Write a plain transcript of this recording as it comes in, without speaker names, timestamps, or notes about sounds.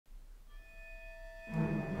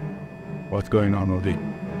What's going on, Odi?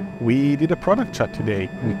 We did a product shot today.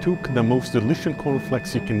 We took the most delicious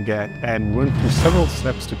cornflakes you can get and went through several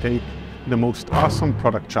steps to take the most awesome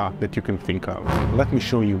product shot that you can think of. Let me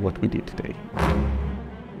show you what we did today.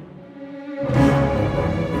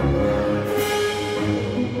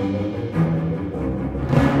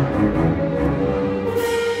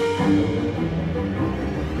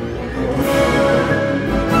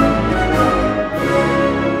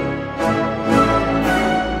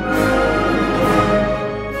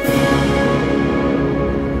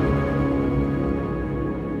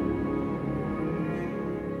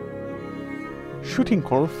 Shooting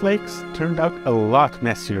cornflakes turned out a lot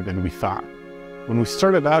messier than we thought. When we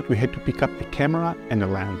started out, we had to pick up the camera and the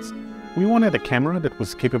lens. We wanted a camera that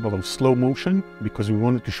was capable of slow motion because we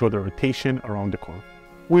wanted to show the rotation around the corn.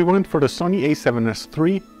 We went for the Sony a7S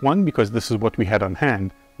III, one because this is what we had on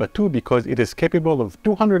hand, but two because it is capable of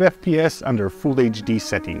 200 FPS under full HD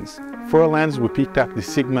settings. For a lens, we picked up the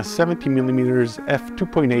Sigma 70mm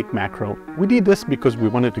f2.8 macro. We did this because we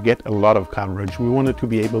wanted to get a lot of coverage. We wanted to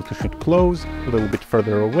be able to shoot close, a little bit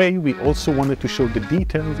further away. We also wanted to show the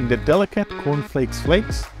details in the delicate cornflakes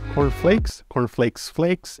flakes.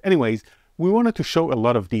 Anyways, we wanted to show a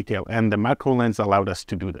lot of detail, and the macro lens allowed us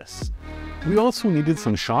to do this. We also needed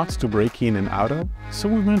some shots to break in and out of, so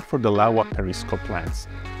we went for the Laowa periscope lens.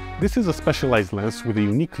 This is a specialized lens with a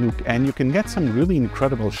unique look, and you can get some really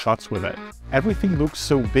incredible shots with it. Everything looks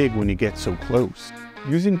so big when you get so close.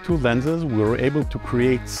 Using two lenses, we were able to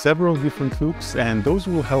create several different looks, and those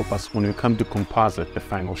will help us when we come to composite the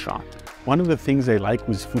final shot. One of the things I like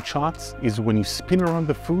with food shots is when you spin around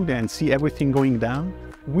the food and see everything going down.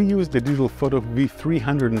 We use the DigitalFoto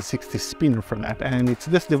V360 spinner for that, and it's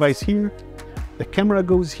this device here. The camera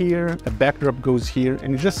goes here, the backdrop goes here,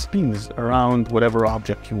 and it just spins around whatever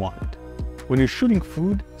object you want. When you're shooting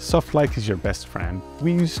food, soft light is your best friend.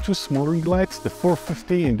 We use two small ring lights, the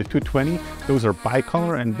 450 and the 220. Those are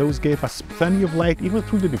bicolor, and those gave us plenty of light even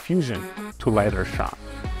through the diffusion to light our shot.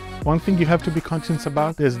 One thing you have to be conscious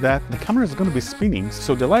about is that the camera is going to be spinning,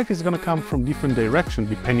 so the light is going to come from different directions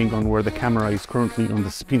depending on where the camera is currently on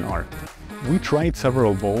the spin arc. We tried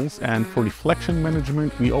several bowls, and for reflection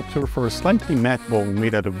management we opted for a slightly matte bowl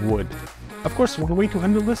made out of wood. Of course, one way to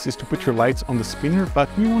handle this is to put your lights on the spinner, but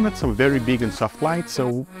we wanted some very big and soft lights,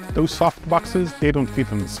 so those soft boxes, they don't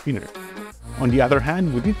fit on the spinner. On the other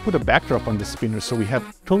hand, we did put a backdrop on the spinner, so we have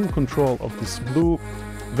total control of this blue,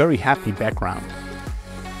 very happy background.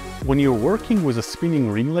 When you're working with a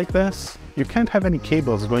spinning ring like this, you can't have any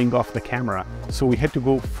cables going off the camera, so we had to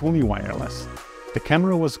go fully wireless. The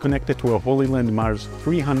camera was connected to a Holyland Mars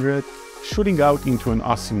 300, shooting out into an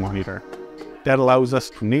Aussie monitor. That allows us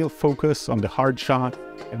to nail focus on the hard shot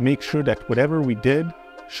and make sure that whatever we did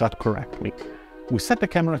shot correctly. We set the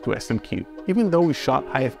camera to SMQ. Even though we shot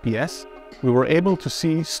high FPS, we were able to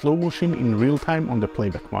see slow motion in real time on the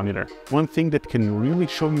playback monitor. One thing that can really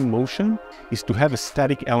show you motion is to have a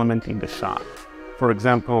static element in the shot. For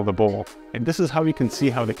example, the bowl. And this is how you can see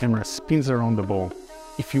how the camera spins around the bowl.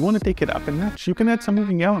 If you want to take it up a notch, you can add some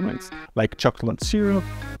moving elements like chocolate syrup,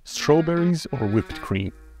 strawberries, or whipped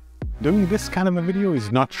cream. Doing this kind of a video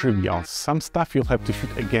is not trivial. Some stuff you'll have to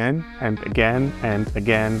shoot again and again and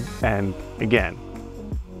again and again.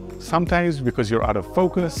 Sometimes because you're out of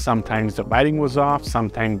focus, sometimes the lighting was off,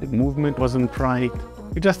 sometimes the movement wasn't right.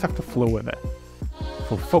 You just have to flow with it.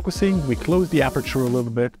 For focusing, we closed the aperture a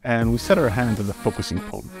little bit and we set our hand at the focusing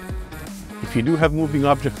point. If you do have moving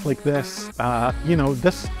objects like this,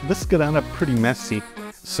 this could end up pretty messy.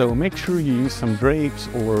 So make sure you use some drapes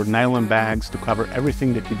or nylon bags to cover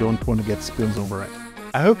everything that you don't want to get spills over it.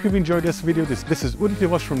 I hope you've enjoyed this video. This is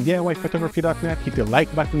Udi from DIYPhotography.net. Hit the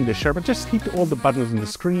like button, the share button, just hit all the buttons on the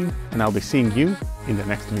screen, and I'll be seeing you in the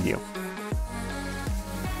next video.